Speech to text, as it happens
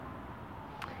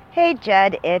Hey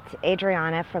Judd, it's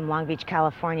Adreana from Long Beach,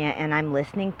 California, and I'm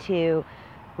listening to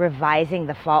Revising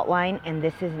the Faultline, and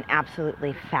this is an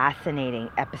absolutely fascinating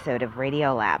episode of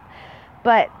RadioLab.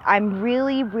 But I'm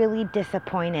really, really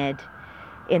disappointed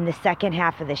in the second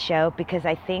half of the show because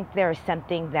I think there is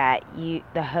something that you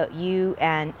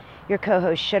and your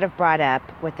co-host should have brought up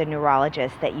with the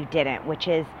neurologist that you didn't, which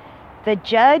is the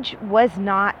judge was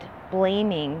not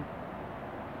blaming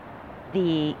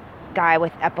the guy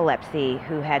with epilepsy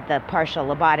who had the partial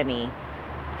lobotomy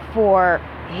for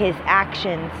his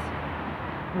actions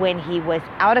when he was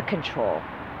out of control.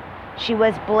 She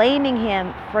was blaming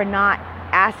him for not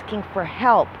asking for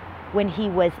help when he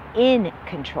was in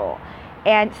control.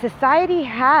 And society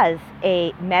has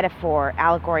a metaphor,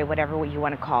 allegory, whatever you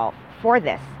want to call, for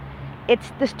this.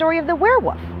 It's the story of the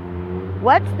werewolf.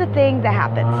 What's the thing that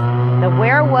happens? The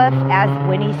werewolf, as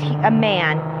when he's a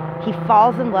man, he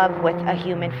falls in love with a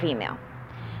human female.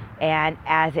 And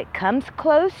as it comes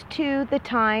close to the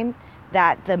time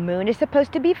that the moon is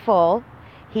supposed to be full,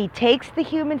 he takes the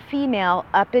human female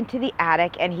up into the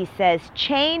attic and he says,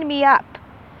 "Chain me up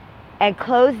and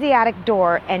close the attic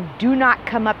door and do not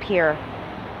come up here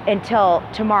until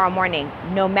tomorrow morning,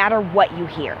 no matter what you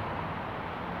hear."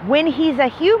 When he's a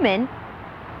human,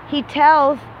 he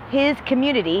tells his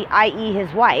community, i.e.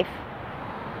 his wife,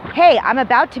 "Hey, I'm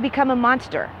about to become a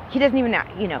monster." He doesn't even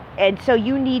know, and so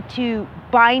you need to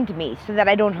bind me so that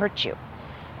I don't hurt you.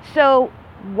 So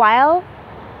while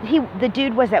the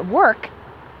dude was at work,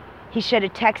 he should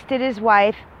have texted his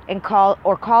wife and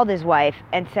called his wife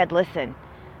and said, "Listen,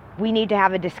 we need to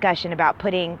have a discussion about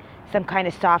putting some kind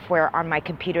of software on my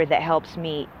computer that keeps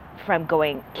me from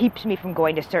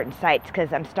going to certain sites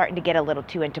because I'm starting to get a little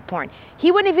too into porn."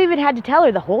 He wouldn't have even had to tell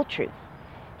her the whole truth.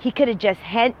 He could have just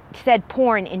said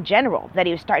porn in general, that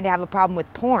he was starting to have a problem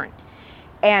with porn,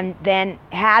 and then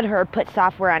had her put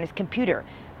software on his computer,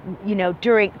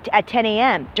 at 10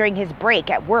 a.m. during his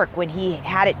break at work when he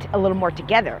had it a little more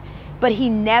together. But he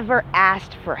never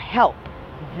asked for help.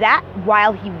 That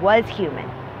while he was human,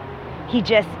 he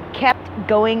just kept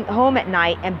going home at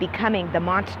night and becoming the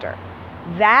monster.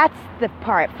 That's the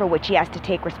part for which he has to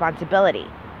take responsibility,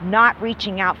 not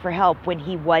reaching out for help when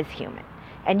he was human.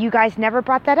 And you guys never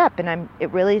brought that up, and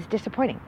it really is disappointing.